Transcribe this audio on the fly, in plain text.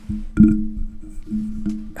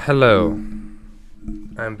Hello,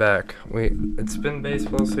 I'm back. It's been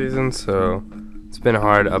baseball season, so it's been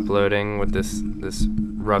hard uploading with this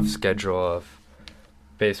rough schedule of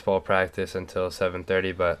baseball practice until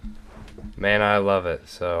 7:30. But man, I love it.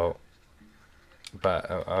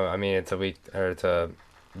 I mean, it's a week or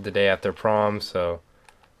the day after prom, so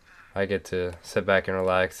I get to sit back and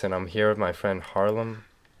relax. And I'm here with my friend Harlan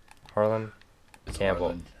It's Campbell.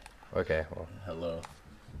 Harlan. Okay, well, Hello.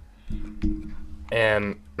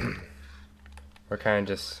 and we're kind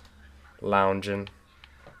of just lounging.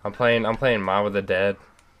 I'm playing Mob of the Dead,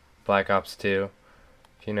 Black Ops 2.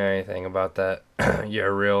 If you know anything about that, you're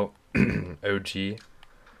a real OG,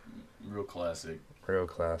 Real classic. real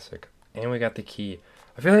classic. And we got the key.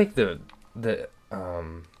 I feel like the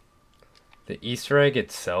Easter egg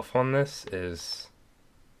itself on this is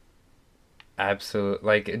absolute.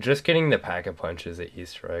 Like just getting the pack a punch is an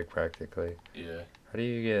Easter egg practically. Yeah. How do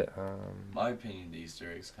you get? My opinion, the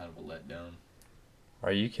Easter egg's kind of a letdown.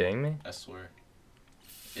 Are you kidding me? I swear.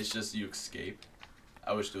 It's just you escape.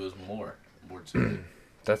 I wish there was more to it.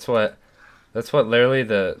 That's what literally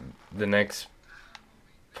the next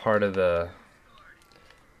part of the,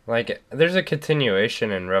 like, there's a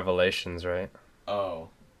continuation in Revelations, right? Oh,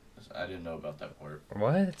 I didn't know about that part.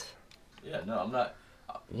 What? Yeah, no, I'm not.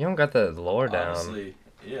 You don't got the lore down. Honestly,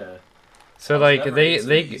 yeah. So I was like never they into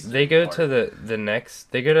they the Easter they egg go part. to the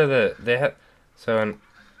next, they go to the, they have, so in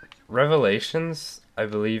Revelations I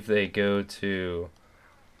believe they go to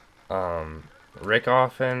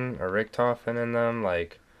Richtofen and them,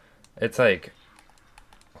 like it's like,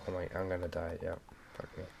 oh my, I'm gonna die. Yeah, fuck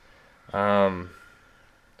me.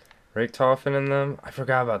 Richtofen and them. I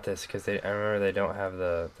forgot about this because I remember they don't have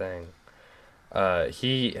the thing.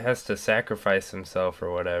 He has to sacrifice himself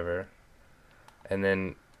or whatever, and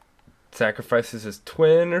then sacrifices his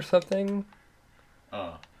twin or something.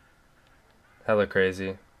 Oh, Hella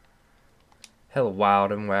crazy. Hella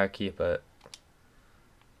wild and wacky, but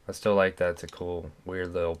I still like that. It's a cool,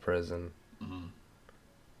 weird little prison. mm-hmm.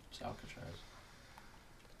 It's Alcatraz.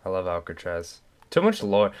 I love Alcatraz. Too much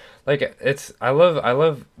lore. Like I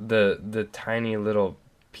love the tiny little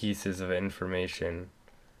pieces of information.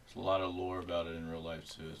 There's a lot of lore about it in real life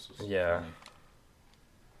too. It's just Yeah. funny.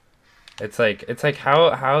 It's like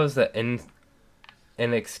how is the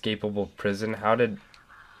inescapable prison? How did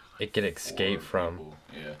it get escaped Or from? people,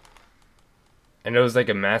 yeah. And it was like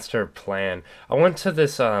a master plan. I went to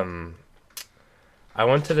this museum.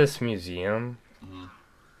 Mm-hmm.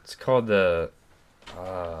 It's called uh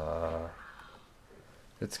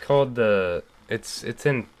it's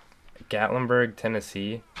in Gatlinburg,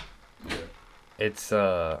 Tennessee. Yeah. It's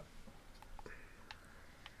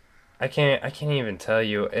I can't even tell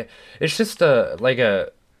you. It's just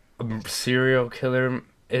a serial killer.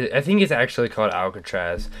 I think it's actually called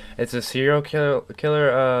Alcatraz. It's a serial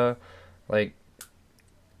killer like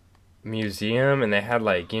museum, and they had,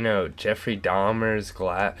 like, you know, Jeffrey Dahmer's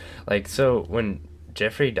glass. Like, so when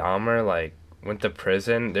Jeffrey Dahmer like went to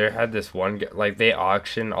prison, there had this one like they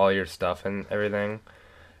auction all your stuff and everything,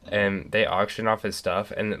 and they auctioned off his stuff,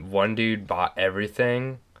 and one dude bought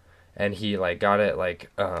everything, and he like got it like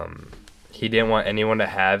he didn't want anyone to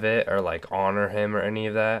have it or like honor him or any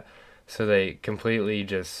of that, so they completely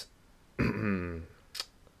just what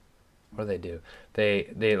do they do?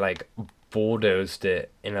 They like bulldozed it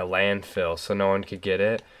in a landfill so no one could get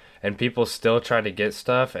it, and people still try to get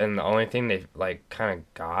stuff, and the only thing they like kind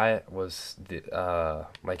of got was the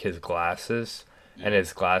like his glasses, Yeah. and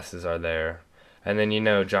his glasses are there. And then, you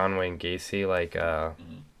know, John Wayne Gacy, like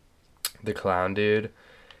Mm-hmm. the clown dude,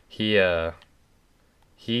 he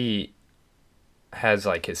has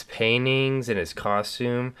like his paintings and his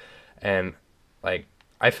costume, and like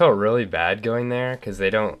I felt really bad going there because they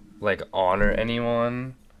don't like honor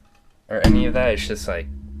anyone or any of that. It's just like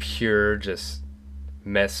pure, just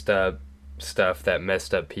messed up stuff that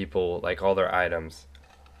messed up people, like all their items.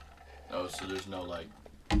 Oh, so there's no like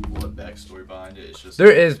what backstory behind it? It's just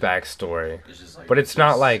There is backstory, It's just like. but it's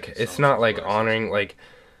not like so-and-so's glasses. honoring, like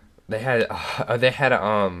they had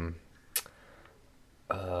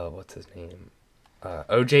what's his name?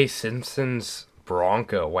 O.J. Simpson's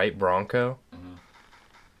Bronco, white Bronco. Mhm.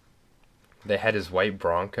 They had his white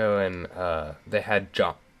Bronco, and they had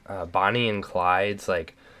Bonnie and Clyde's,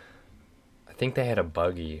 like, I think they had a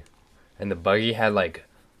buggy, and the buggy had like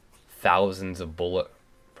thousands of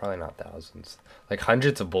probably not thousands, like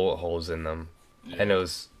hundreds of bullet holes in them, Yeah. and it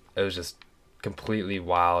was just completely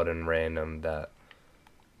wild and random. That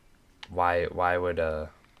why would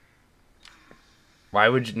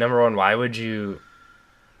number one, why would you?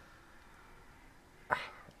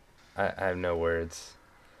 I have no words.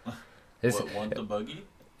 What, want the buggy?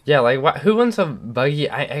 Yeah, like who wants a buggy?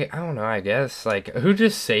 I don't know, I guess. Like who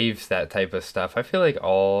just saves that type of stuff? I feel like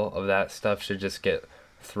all of that stuff should just get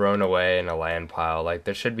thrown away in a land pile. Like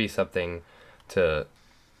there should be something to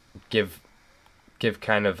give give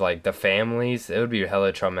kind of like the families. It would be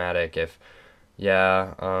hella traumatic if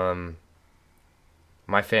yeah,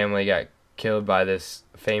 my family got killed by this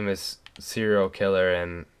famous serial killer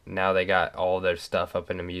and now they got all their stuff up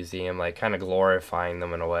in a museum, like kind of glorifying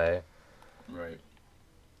them in a way. Right.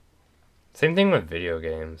 Same thing with video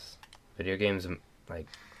games. Video games like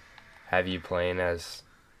have you playing as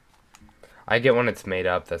I get when it's made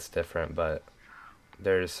up, that's different, but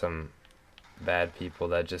there's some bad people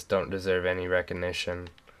that just don't deserve any recognition.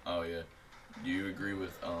 Oh yeah. Do you agree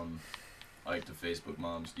with like the Facebook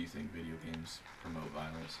moms? Do you think video games promote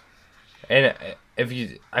violence? And if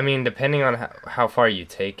you, I mean, depending on how far you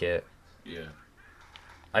take it, Yeah.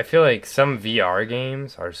 I feel like some VR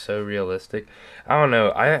games are so realistic. I don't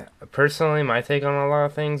know. I personally, my take on a lot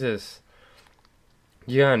of things is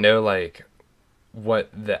you gotta know like what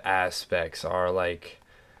the aspects are like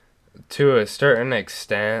to a certain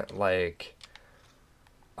extent, like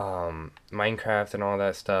Minecraft and all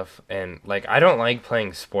that stuff. And like I don't like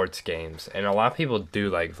playing sports games, and a lot of people do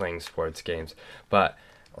like playing sports games, but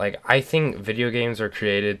like I think video games are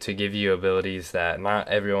created to give you abilities that not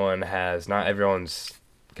everyone has. Not everyone's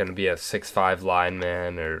gonna be a 6'5"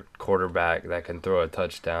 lineman or quarterback that can throw a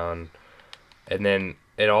touchdown. And then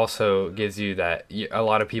it also gives you that a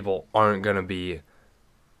lot of people aren't gonna be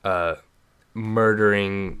uh,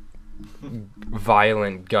 murdering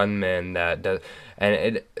violent gunmen that does,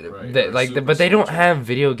 and Right. they, Or like super but they don't soldier. have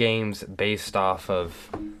video games based off of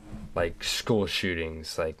like school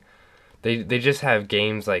shootings. Like they just have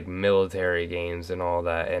games like military games and all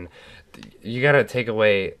that, and you gotta take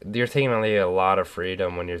away. You're taking away a lot of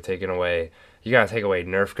freedom when you're taking away. You gotta take away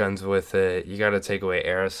Nerf guns with it. You gotta take away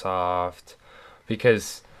airsoft,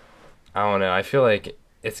 because I don't know. I feel like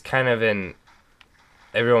it's kind of in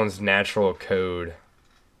everyone's natural code.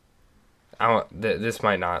 I don't. This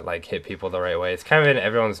might not like hit people the right way. It's kind of in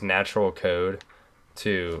everyone's natural code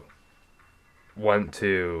to want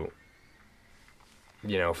to,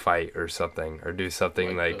 fight or something or do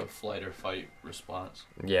something Like like the flight or fight response.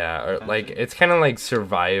 yeah, or Kind of like thing. it's kind of like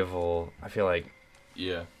survival. I feel like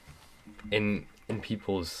Yeah. in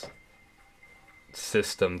people's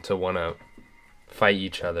system to want to fight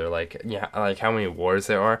each other. Like yeah, like how many wars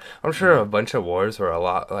there are. I'm sure a bunch of wars were a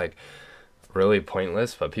lot like really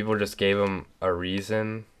pointless, but people just gave them a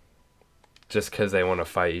reason just because they want to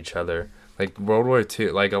fight each other. Like World War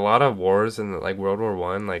Two, like a lot of wars and like World War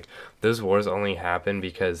One, like those wars only happened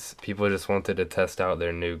because people just wanted to test out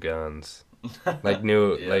their new guns. Like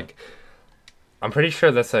new, Yeah. like I'm pretty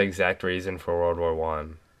sure that's the exact reason for World War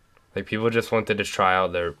One. Like people just wanted to try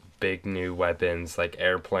out their big new weapons, like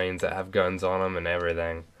airplanes that have guns on them and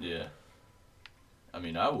everything. Yeah. I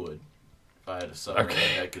mean, I would. If I had a submarine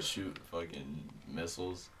Okay. that could shoot fucking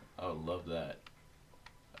missiles, I would love that.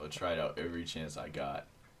 I would try it out every chance I got.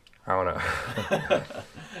 I don't know.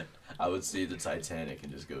 I would see the Titanic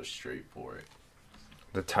and just go straight for it.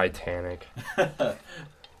 The Titanic. I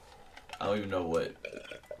don't even know what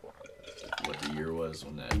the year was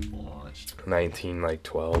when that launched. 19 like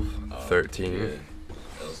 12, 13. Yeah.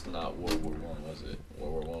 That was not World War One, was it?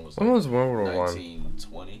 World War One was When like was World War One?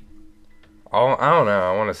 1920. Oh, I don't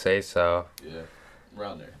know. I want to say so. Yeah,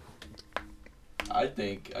 around there. I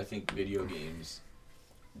think video games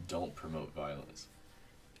don't promote violence.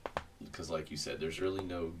 Because like you said, there's really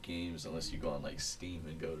no games unless you go on like Steam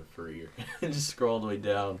and go to free and just scroll all the way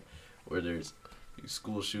down where there's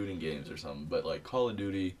school shooting games or something. But like Call of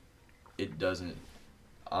Duty, it doesn't.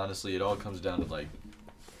 Honestly, it all comes down to like,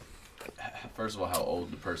 first of all, how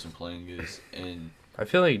old the person playing is, and I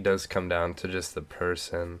feel like it does come down to just the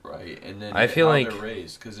person. right, and then I feel how like they're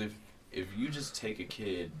raised. Because if you just take a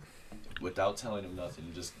kid without telling him nothing,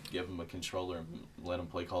 you just give him a controller and let him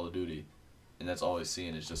play Call of Duty, and that's all he's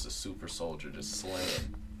seeing is just a super soldier just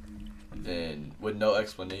slaying, then with no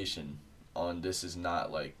explanation on this is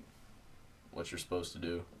not like what you're supposed to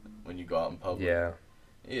do when you go out in public. Yeah,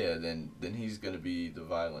 then he's gonna be the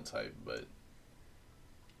violent type. But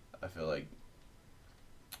I feel like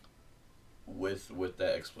with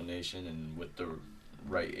that explanation and with the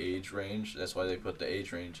right age range, that's why they put the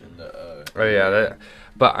age range in the. Oh yeah, that.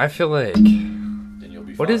 But I feel like. Then you'll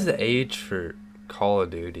be. What fine. is the age for Call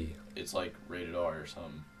of Duty? It's like rated R or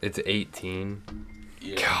something. It's 18.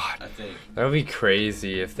 Yeah, God. I think. That would be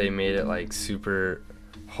crazy if they made it like super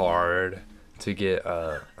hard to get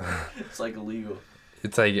It's like illegal.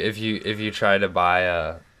 It's like if you try to buy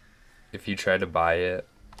it.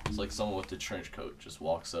 It's like someone with the trench coat just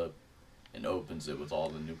walks up and opens it with all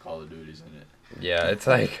the new Call of Duties in it. Yeah, it's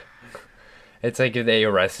like if they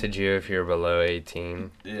arrested you if you're below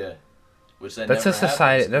 18. Yeah, which that That's a never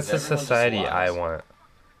society. happens, 'cause That's a everyone just society I lies. want.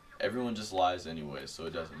 Everyone just lies anyway, so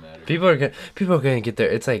it doesn't matter. People are gonna get their.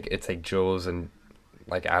 It's like jewels and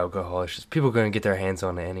like alcohol. It's just people are gonna get their hands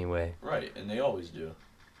on it anyway. Right, and they always do.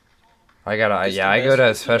 I gotta. It's Yeah, the I go to a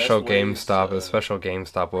it's the best special ways GameStop. to- A special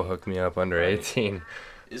GameStop will hook me up under Right. 18.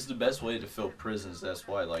 It's the best way to fill prisons. That's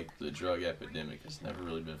why, like, the drug epidemic has never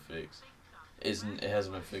really been fixed. It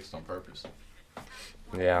hasn't been fixed on purpose.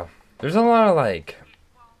 Yeah, there's a lot of like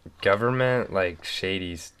government like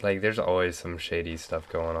shady. Like there's always some shady stuff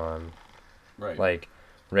going on. Right. Like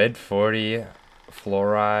red 40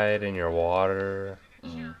 fluoride in your water.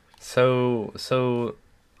 Mhm. So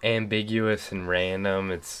ambiguous and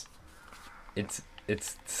random. It's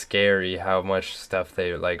scary how much stuff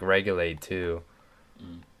they like regulate too.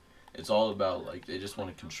 It's all about, like, they just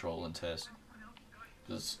want to control and test.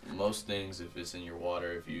 Because most things, if it's in your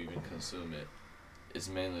water, if you even consume it, it's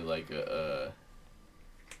mainly like a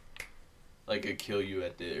kill you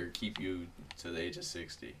or keep you to the age of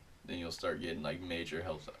 60. Then you'll start getting, like, major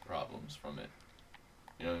health problems from it.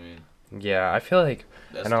 You know what I mean? Yeah, I feel like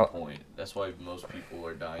That's And the I'll- point. That's why most people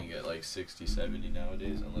are dying at, like, 60, 70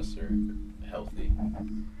 nowadays, unless they're healthy.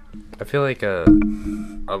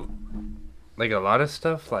 a lot of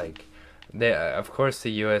stuff like they of course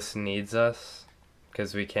the US needs us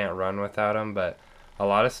because we can't run without them, but a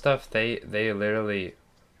lot of stuff they literally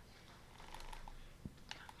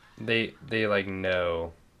they like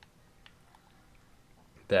know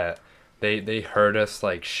that they herd us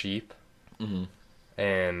like sheep, Mm-hmm.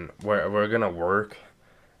 and we're gonna work,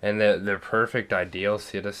 and the perfect ideal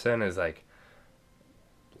citizen is like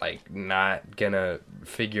not gonna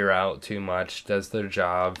figure out too much, does their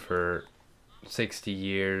job for 60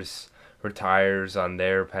 years, retires on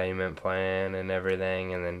their payment plan and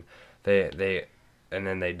everything, and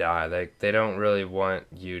then they die. Like they don't really want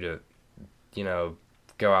you to,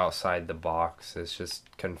 go outside the box. It's just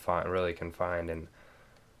really confined, and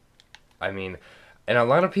I mean, and a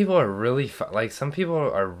lot of people are really like some people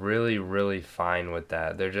are really really fine with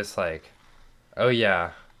that. They're just like, oh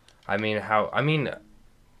yeah, I'm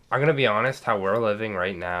gonna be honest. How we're living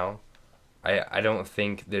right now, I don't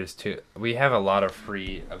think we have a lot of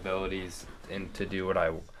free abilities and to do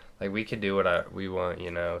we could do we want,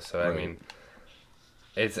 so I Right. mean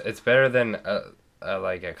it's better than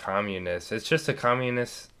a communist. It's just a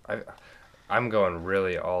communist. I'm going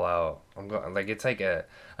really all out. I'm going like it's like a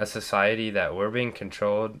society that we're being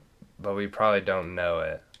controlled, but we probably don't know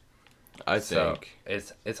it. I So think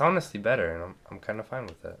it's honestly better, and I'm kind of fine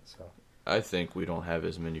with it. So we don't have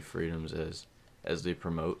as many freedoms as they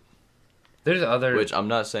promote. there's other Which I'm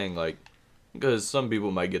not saying, like, because some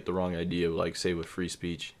people might get the wrong idea, like, say with free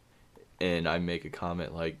speech, and I make a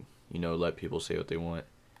comment like, let people say what they want.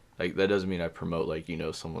 Like, that doesn't mean I promote, like,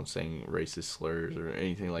 someone saying racist slurs or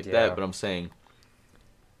anything like Yeah. that, but I'm saying,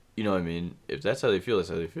 you know what I mean? If that's how they feel, that's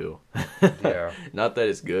how they feel. Yeah. Not that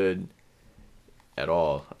it's good at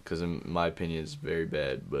all, because in my opinion it's very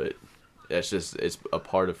bad, but it's a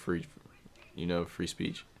part of free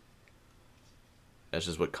speech. That's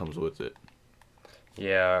just what comes with it.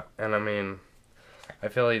 Yeah, and I mean, I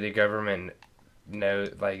feel like the government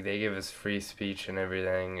knows, like, they give us free speech and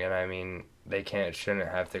everything, and I mean, they shouldn't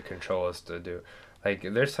have to control us to do. Like,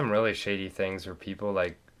 there's some really shady things where people,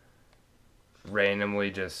 like,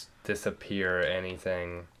 randomly just disappear or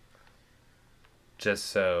anything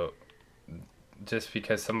just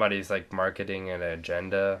because somebody's, like, marketing an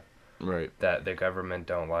agenda Right. that the government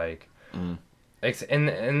don't like. Mm. And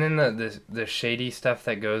then the shady stuff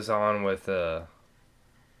that goes on with the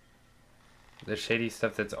shady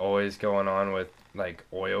stuff that's always going on with like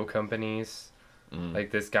oil companies. Mm. Like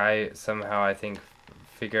this guy somehow I think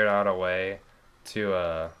figured out a way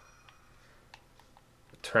to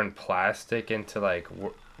turn plastic into like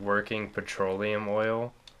working petroleum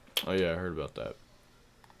oil. Oh yeah, I heard about that.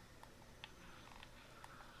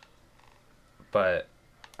 But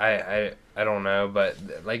I don't know, but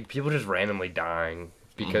like people just randomly dying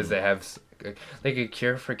because they have like a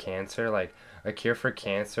cure for cancer,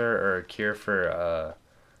 or a cure for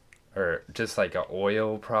or just like a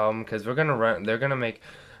oil problem, because we're gonna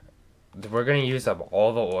use up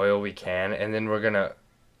all the oil we can, and then they're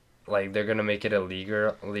gonna make it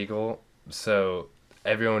illegal, so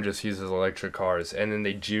everyone just uses electric cars, and then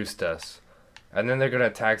they juiced us, and then they're gonna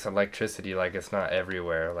tax electricity like it's not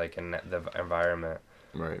everywhere, like in the environment.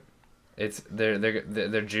 Right. They're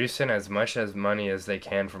juicing as much as money as they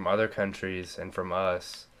can from other countries and from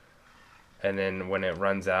us, and then when it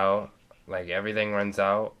runs out, like everything runs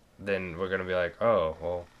out, then we're gonna be like, oh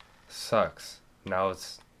well, sucks. Now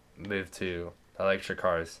it's moved to electric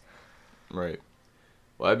cars. Right.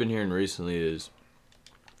 What I've been hearing recently is,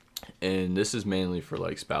 and this is mainly for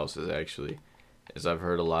like spouses actually, is I've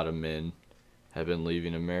heard a lot of men have been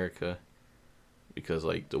leaving America because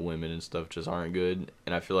like the women and stuff just aren't good,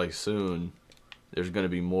 and I feel like soon there's going to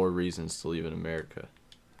be more reasons to leave in America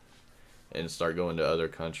and start going to other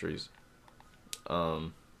countries.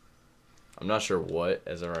 I'm not sure what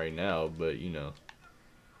as of right now, but you know,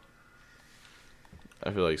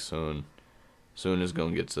 I feel like soon is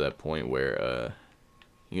going to get to that point where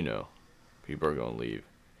you know, people are going to leave.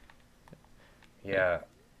 Yeah,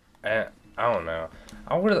 I don't know.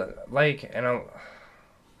 I would like, and I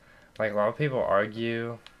like a lot of people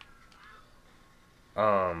argue. A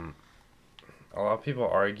lot of people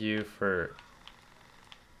argue for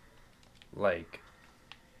like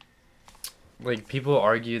people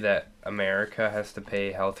argue that America has to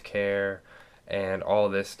pay health care and all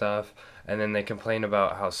this stuff, and then they complain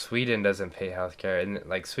about how Sweden doesn't pay health care, and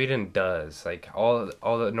like Sweden does. Like all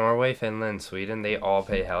the Norway, Finland, Sweden, they all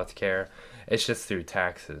pay health care. It's just through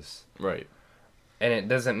taxes. Right. And it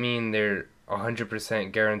doesn't mean they're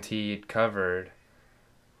 100% guaranteed covered,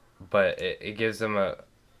 but it gives them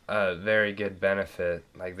a very good benefit.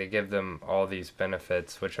 Like they give them all these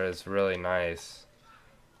benefits, which is really nice.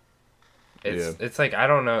 It's like, I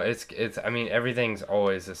don't know, it's I mean, everything's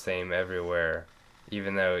always the same everywhere,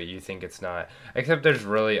 even though you think it's not. Except there's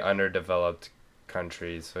really underdeveloped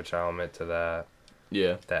countries, which I'll admit to that.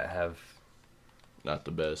 Yeah. That have not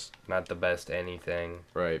the best anything.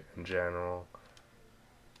 Right. In general.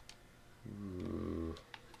 Ooh.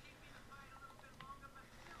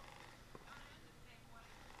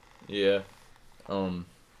 Yeah. You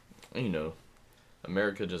know,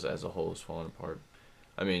 America just as a whole is falling apart.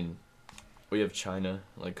 I mean, we have China,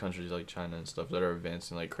 like countries like China and stuff that are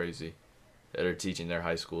advancing like crazy, that are teaching their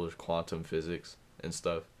high schoolers quantum physics and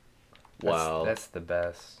stuff. Wow. That's the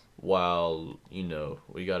best. While, you know,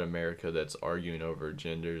 we got America that's arguing over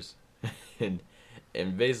genders and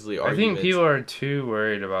basically I think people are too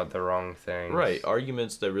worried about the wrong things. Right,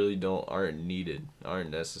 arguments that really aren't needed,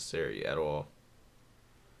 aren't necessary at all.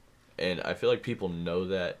 And I feel like people know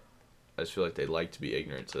that. I just feel like they like to be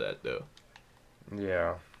ignorant to that though.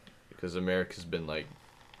 Yeah. Because America's been like,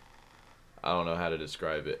 I don't know how to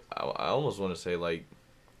describe it. I almost want to say like,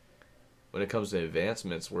 when it comes to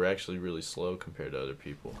advancements, we're actually really slow compared to other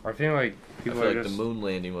people. I feel like the moon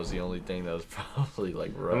landing was the only thing that was probably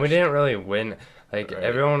like rushed. And we didn't really win. Like right.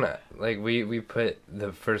 Everyone, like we put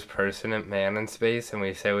the first man in space, and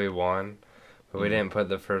we say we won, but we didn't put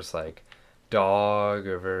the first like dog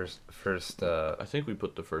or first. I think we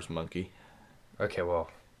put the first monkey. Okay, well,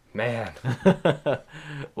 man.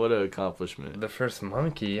 What an accomplishment. The first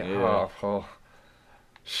monkey. Yeah. Oh,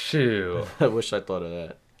 shoot. I wish I thought of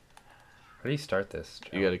that. How do you start this,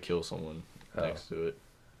 John? You gotta kill someone next to it.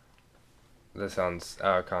 This sounds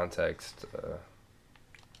out of context.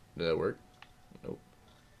 Did that work? Nope.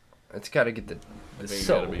 It's gotta get the I think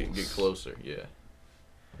souls. you gotta get closer, yeah.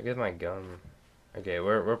 I get my gun. Okay,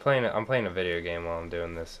 we're playing. I'm playing a video game while I'm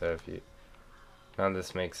doing this. So if you, none of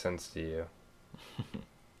this makes sense to you.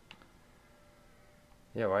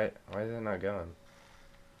 Yeah, why is it not going?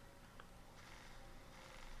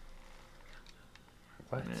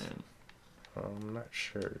 What? Man. I'm not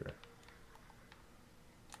sure.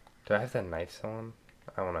 Do I have the knife on?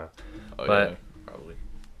 I don't know. Oh, but yeah, probably.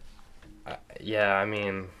 Yeah, I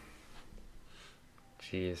mean,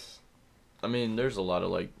 jeez. I mean, there's a lot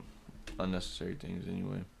of like unnecessary things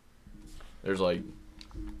anyway. There's like,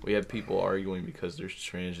 we have people arguing because there's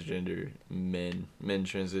transgender men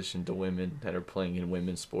transition to women that are playing in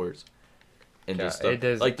women's sports. And just stuff.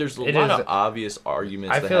 Like, there's a lot of obvious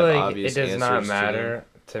arguments that have obvious answers. I feel like it does not matter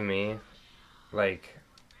to me. Like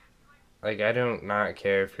I don't not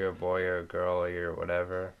care if you're a boy or a girl or you're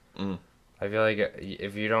whatever. I feel like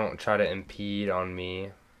if you don't try to impede on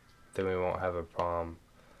me, then we won't have a problem.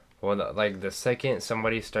 Well, like the second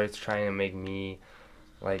somebody starts trying to make me,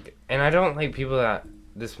 like, and I don't like people that,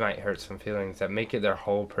 this might hurt some feelings, that make it their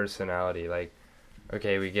whole personality. Like,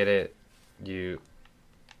 okay, we get it, you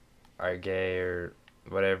are gay or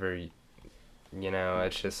whatever, you know,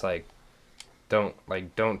 it's just like, don't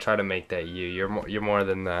try to make that you. You're more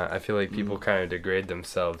than that. I feel like people kind of degrade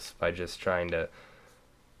themselves by just trying to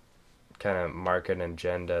kind of market an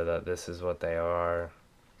agenda that this is what they are.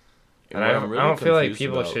 And I don't feel like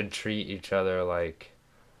people should treat each other like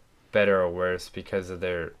better or worse because of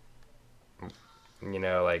their, you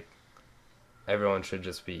know, like everyone should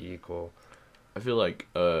just be equal. I feel like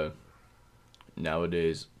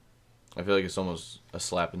nowadays, I feel like it's almost a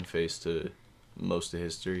slap in the face to most of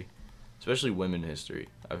history. especially women history.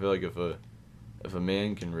 I feel like if a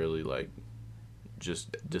man can really like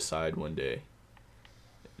just decide one day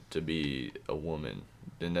to be a woman,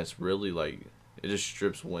 then that's really like it just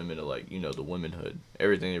strips women of like, the womanhood,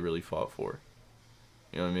 everything they really fought for.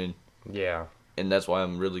 You know what I mean? Yeah. And that's why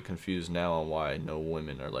I'm really confused now on why no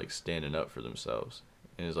women are like standing up for themselves.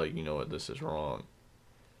 And it's like, you know what, this is wrong.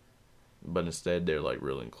 But instead they're like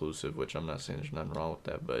real inclusive, which I'm not saying there's nothing wrong with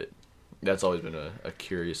that, but that's always been a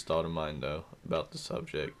curious thought of mine though about the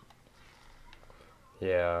subject.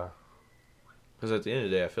 Yeah. Because at the end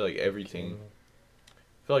of the day, I feel like everything,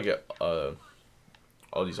 all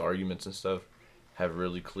these arguments and stuff have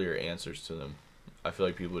really clear answers to them. I feel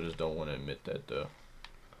like people just don't want to admit that though.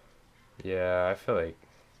 Yeah, I feel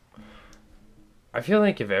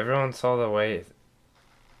like if everyone saw the way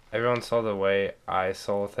I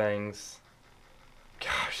saw things,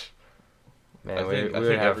 gosh, man, I think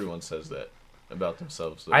would have. everyone says that about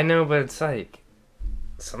themselves though. I know, but it's like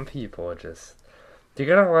some people just. You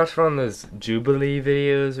gotta watch one of those Jubilee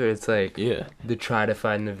videos where it's like, yeah, they try to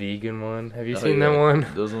find the vegan one. Have you seen that one?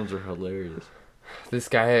 Those ones are hilarious. This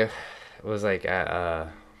guy was like at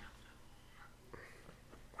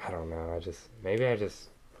I don't know.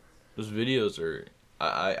 Those videos are.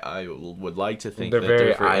 I would like to think they're that very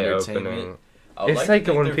they're for eye-opening. entertainment. It's like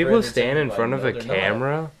when people stand in front of a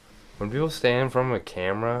camera. When people stand from a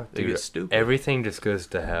camera, they get stupid. Everything just goes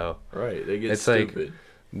to hell. Right, they get it's stupid.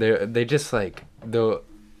 Like they just like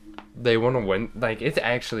they want to win. Like it's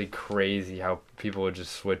actually crazy how people would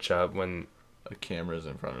just switch up when a camera's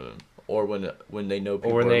in front of them, or when they know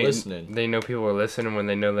people are listening. They know people are listening when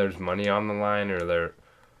they know there's money on the line, or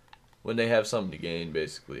when they have something to gain,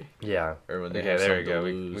 basically. Yeah. Or when they have something to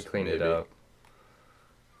lose. We cleaned it up.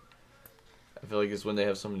 I feel like it's when they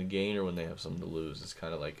have something to gain or when they have something to lose. It's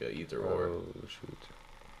kind of like a either or. Oh, shoot.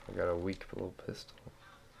 I got a weak little pistol.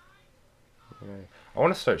 Okay. I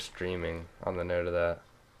want to start streaming on the note of that.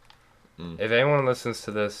 If anyone listens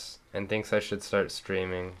to this and thinks I should start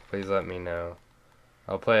streaming, please let me know.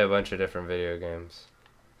 I'll play a bunch of different video games.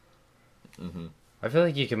 I feel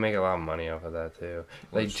like you can make a lot of money off of that too.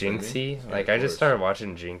 Like Jinxie, I just started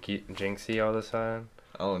watching Jinxie all the time.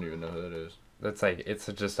 I don't even know who that is. That's like it's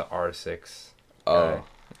just a R6 guy. Oh.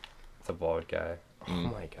 It's a bald guy. Oh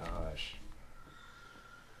my gosh.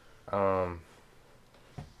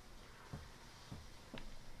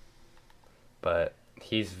 But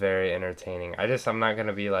he's very entertaining. I'm not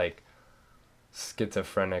gonna be like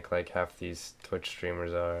schizophrenic like half these Twitch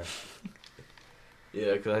streamers are.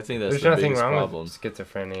 Yeah, because I think that's There's the nothing biggest wrong problem. with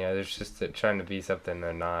schizophrenia. There's just trying to be something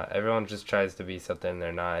they're not. Everyone just tries to be something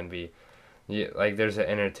they're not and be. Yeah, like there's an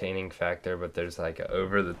entertaining factor, but there's like an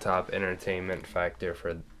over-the-top entertainment factor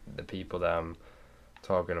for the people that I'm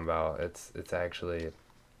talking about. It's actually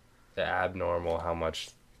abnormal how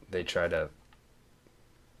much they try to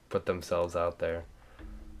put themselves out there.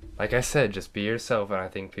 Like I said, just be yourself, and I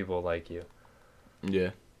think people like you.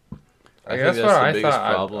 Yeah. I think that's what I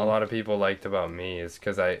thought a lot of people liked about me is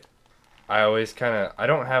because I always kind of I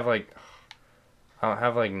don't have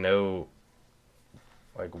no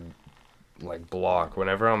like block.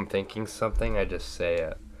 Whenever I'm thinking something, I just say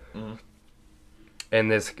it.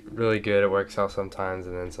 And it's really good. It works out sometimes,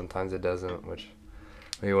 and then sometimes it doesn't. Which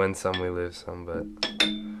we win some, we lose some. But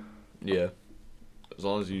yeah, as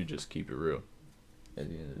long as you just keep it real. At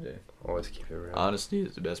the end of the day, always keep it real. Honesty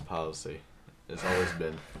is the best policy. It's always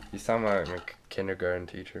been. You sound like my kindergarten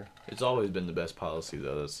teacher. It's always been the best policy,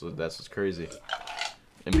 though. That's what's crazy,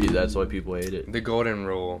 and that's why people hate it. The golden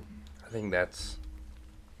rule. I think that's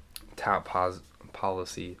top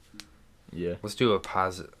policy. Yeah. Let's do a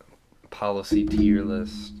policy tier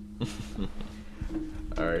list.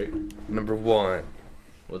 All right. Number 1.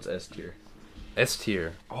 What's S tier? S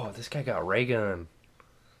tier. Oh, this guy got ray gun.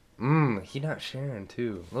 He not sharing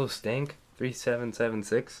too. Little stink.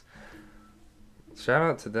 3776. Shout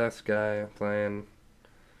out to this guy playing.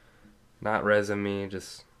 Not resume,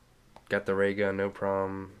 just got the ray gun, no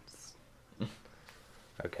problem.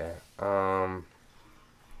 Okay.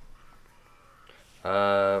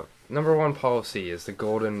 Number 1 policy is the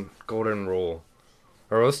golden rule.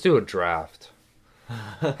 Or let's do a draft.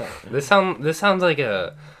 This sounds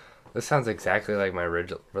exactly like my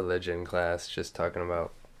religion class, just talking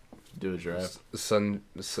about do a draft.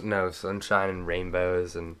 Sunshine and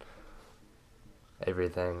rainbows and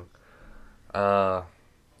everything. Yeah,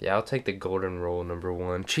 I'll take the golden rule, number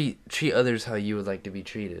 1. Treat others how you would like to be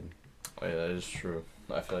treated. Oh, yeah, that is true.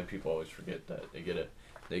 I feel like people always forget that. They get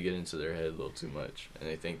into their head a little too much, and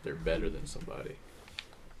they think they're better than somebody.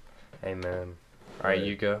 Amen. All right,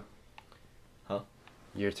 you go. Huh?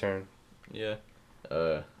 Your turn. Yeah.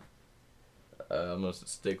 I'm gonna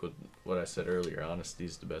stick with what I said earlier. Honesty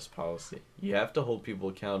is the best policy. You have to hold people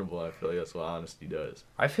accountable. I feel like that's what honesty does.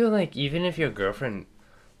 I feel like even if your girlfriend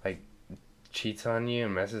like cheats on you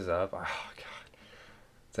and messes up, oh god,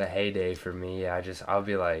 it's a heyday for me. I'll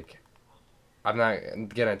be like, I'm not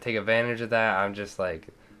gonna take advantage of that. I'm just like,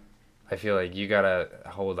 I feel like you gotta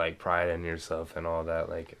hold like pride in yourself and all that.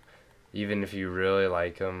 Like, even if you really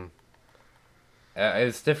like them,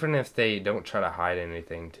 it's different if they don't try to hide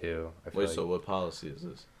anything too. I feel Wait, like, so what policy is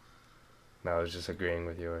this? no, I was just agreeing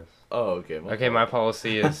with yours. Oh, okay. Okay, my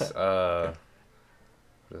policy is what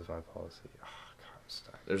is my policy? Oh god, I'm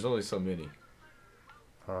stuck. There's only so many.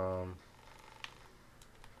 Um,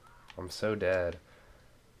 I'm so dead.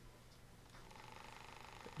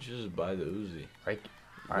 You should just buy the Uzi.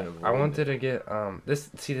 I wanted to get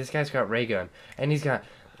this guy's got ray gun and he's got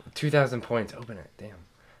 2,000 points. Open it, damn.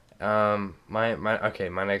 My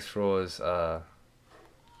next rule is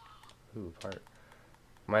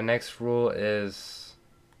my next rule is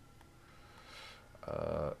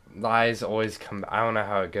lies always come. I don't know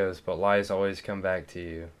how it goes, but lies always come back to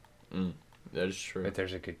you. That is true. If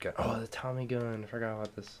there's a good gun. Oh, the Tommy gun. I forgot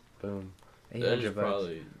about this. Boom. That 800 is bucks.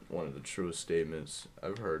 probably one of the truest statements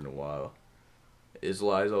I've heard in a while. Is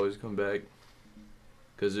lies always come back?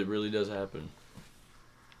 Because it really does happen.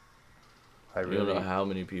 I You don't know how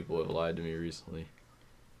many people have lied to me recently,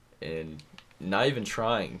 and not even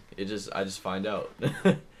trying. I just find out.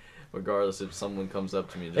 Regardless if someone comes up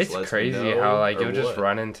to me and just It's lets crazy me know how like or you'll just what.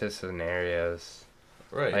 run into scenarios.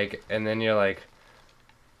 Right. Like, and then you're like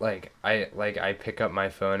I pick up my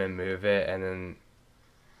phone and move it, and then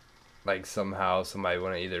like somehow somebody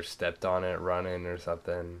would have either stepped on it running or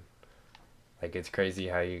something. Like, it's crazy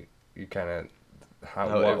how you kind of how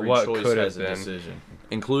what every what choice could has have a been. decision,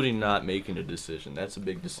 including not making a decision. That's a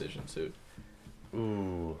big decision too.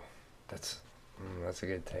 Ooh, that's a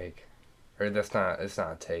good take. Or it's not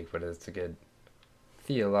a take, but it's a good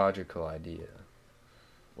theological idea.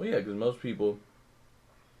 Well, yeah, because most people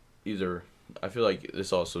either, I feel like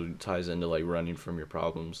this also ties into like running from your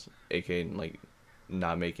problems, aka like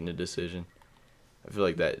not making a decision. I feel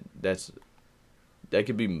like that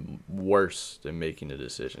could be worse than making a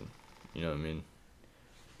decision. You know what I mean?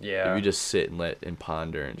 Yeah. If you just sit and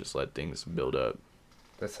ponder and just let things build up.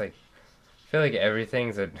 That's like, I feel like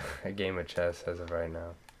everything's a game of chess as of right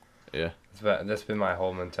now. Yeah. That's been my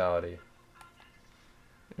whole mentality.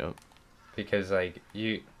 Yep. Because like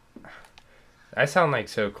I sound like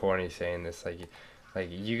so corny saying this. Like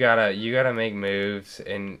you gotta make moves,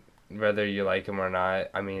 and whether you like them or not.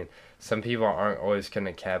 I mean, some people aren't always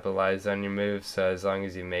gonna capitalize on your moves. So as long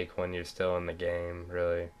as you make one, you're still in the game.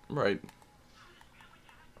 Really. Right.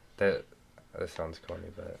 That sounds corny,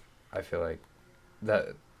 but I feel like that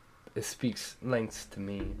it speaks lengths to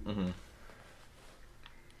me. Mm-hmm.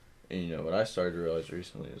 And you know what I started to realize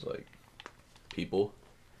recently is like people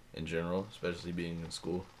in general, especially being in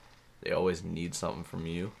school, they always need something from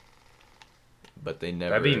you, but they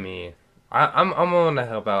never. That'd be me. I'm willing to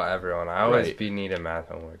help out everyone. I always Right. be needing math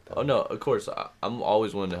homework though. Oh no, of course I'm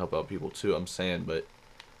always willing to help out people too. I'm saying, but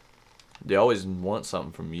they always want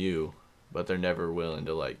something from you, but they're never willing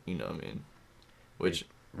to, like, you know what I mean, which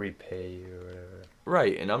repay you or whatever.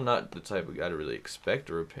 right. And I'm not the type of guy to really expect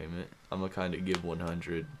a repayment. I'm a kind of give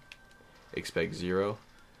 100, expect 0,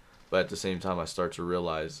 but at the same time I start to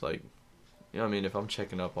realize, like, you know what I mean, if I'm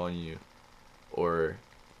checking up on you, or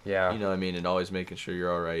Yeah. you know what I mean, and always making sure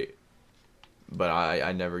you're all right, but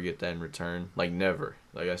I never get that in return. Like, never.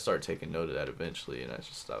 Like, I start taking note of that eventually, and I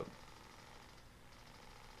just stop.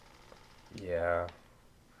 Yeah.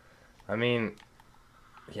 I mean,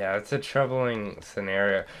 yeah, it's a troubling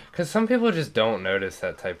scenario because some people just don't notice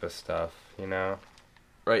that type of stuff, you know?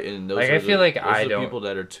 Right, and those Like, are I feel like those I are the don't- people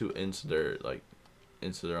that are too into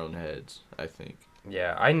their own heads, I think.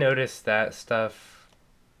 Yeah, I noticed that stuff.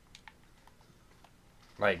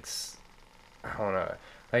 Like, I don't know.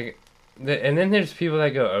 Like, and then there's people that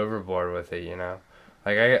go overboard with it, you know?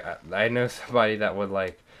 Like, I know somebody that would,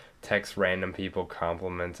 like, text random people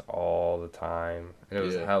compliments all the time. And it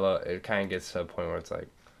was Yeah. it kind of gets to a point where it's like,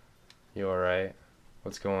 you alright?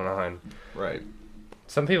 What's going on? Right.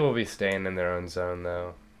 Some people will be staying in their own zone,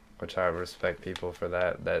 though, which I respect people for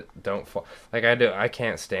that don't fall. Like, I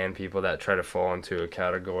can't stand people that try to fall into a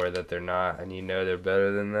category that they're not, and you know they're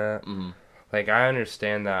better than that. Mm-hmm. Like, I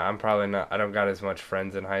understand that. I'm probably not, I don't got as much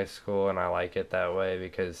friends in high school, and I like it that way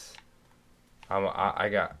because I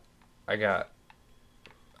got,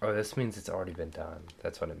 oh, this means it's already been done.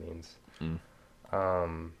 That's what it means.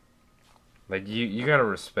 Like, you gotta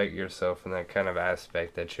respect yourself in that kind of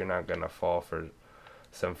aspect that you're not gonna fall for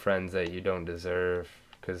some friends that you don't deserve.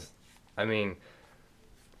 Because, I mean,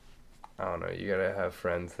 I don't know. You gotta have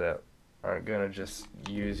friends that aren't gonna just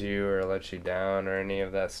use you or let you down or any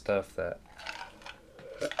of that stuff.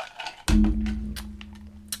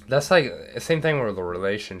 That's like the same thing with a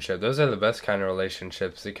relationship. Those are the best kind of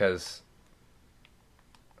relationships because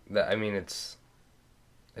I mean, it's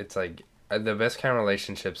like the best kind of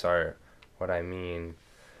relationships are what I mean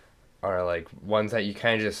are like ones that you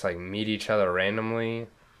kind of just like meet each other randomly,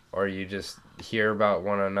 or you just hear about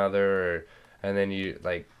one another, and then you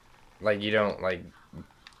like you don't like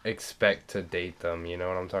expect to date them. You know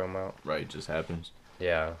what I'm talking about? Right, just happens.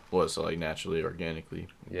 Yeah. Well, so like naturally, organically.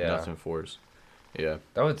 Yeah. Nothing forced. Yeah.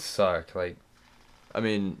 That would suck. Like. I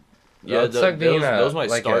mean, That yeah, would suck being those might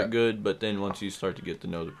like start good, but then once you start to get to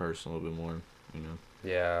know the person a little bit more, you know.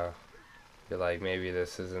 Yeah. You're like, maybe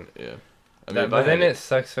this isn't. Yeah. I mean, But then it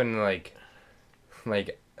sucks when like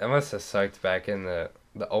it must have sucked back in the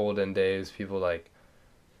olden days. People like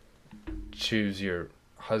choose your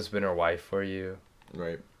husband or wife for you.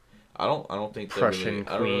 Right. I don't think that Prussian really,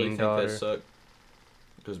 I don't really queen think daughter. that sucked.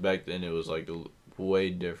 Because back then it was like way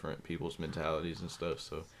different people's mentalities and stuff.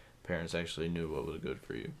 So parents actually knew what was good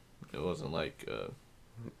for you. It wasn't like.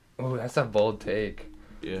 Oh, that's a bold take.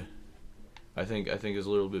 Yeah. I think it's a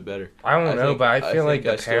little bit better. I don't know, but I feel like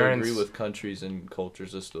the I parents. still agree with countries and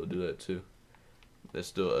cultures that still do that too. They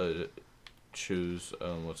still choose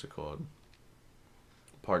what's it called?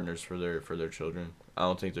 Partners for their children. I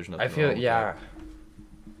don't think there's nothing. I feel wrong with that.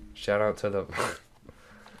 Shout out to the.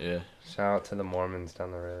 Yeah. Shout out to the Mormons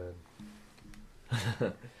down the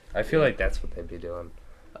road. I feel like that's what they'd be doing.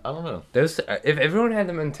 I don't know. If everyone had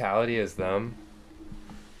the mentality as them,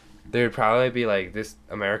 they would probably be like this.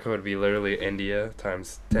 America would be literally India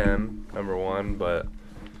times 10, number one. But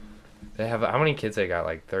they have how many kids they got?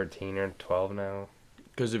 Like 13 or 12 now.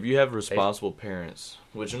 Because if you have responsible parents,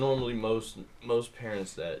 which are normally most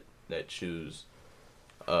parents that choose,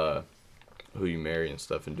 who you marry and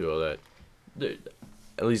stuff and do all that,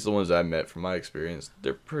 at least the ones I met from my experience,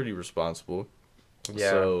 they're pretty responsible.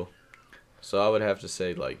 Yeah. So I would have to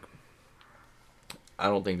say, like, I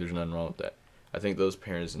don't think there's nothing wrong with that. I think those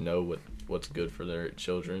parents know what's good for their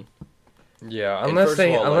children. Yeah, And unless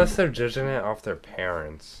like, they're judging it off their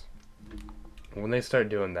parents. When they start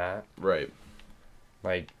doing that, right?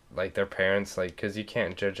 Like their parents, like, because you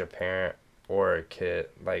can't judge a parent or a kid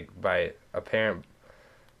like by a parent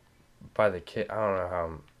by the kid. I don't know how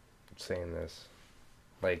I'm saying this.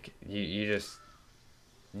 Like you just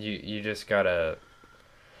gotta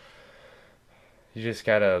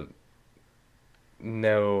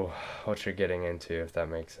know what you're getting into, if that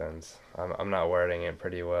makes sense. I'm not wording it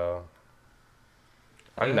pretty well.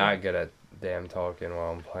 I'm not good at damn talking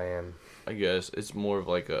while I'm playing. I guess it's more of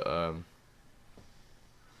like a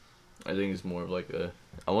I think it's more of like a,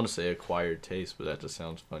 I want to say acquired taste, but that just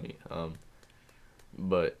sounds funny.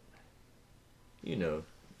 But you know,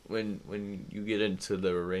 when you get into the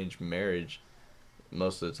arranged marriage,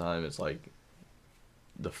 most of the time it's like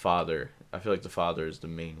the father. I feel like the father is the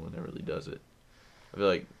main one that really does it. I feel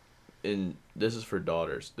like this is for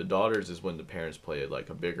daughters. The daughters is when the parents play like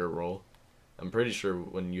a bigger role. I'm pretty sure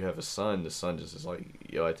when you have a son, the son just is like,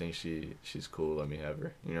 yo, I think she's cool. Let me have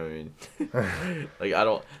her. You know what I mean? Like I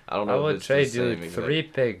don't know. I would if it's the trade you same 3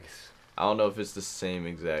 exact, pigs. I don't know if it's the same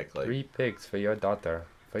exact like 3 pigs for your daughter.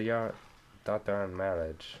 For your daughter in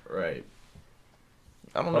marriage. right.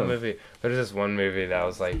 I don't One know. movie. There's this one movie that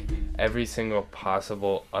was like every single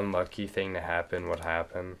possible unlucky thing to happen would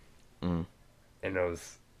happen, Mm. and it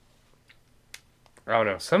was. I don't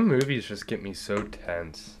know. Some movies just get me so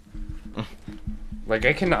tense. Like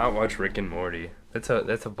I cannot watch Rick and Morty. That's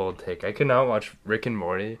a bold take. I cannot watch Rick and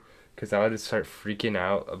Morty because I would just start freaking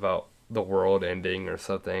out about the world ending or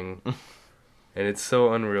something, and it's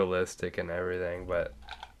so unrealistic and everything. But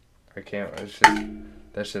I can't.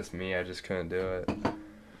 That's just me. I just couldn't do it.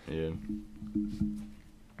 Yeah.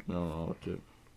 I don't know what to.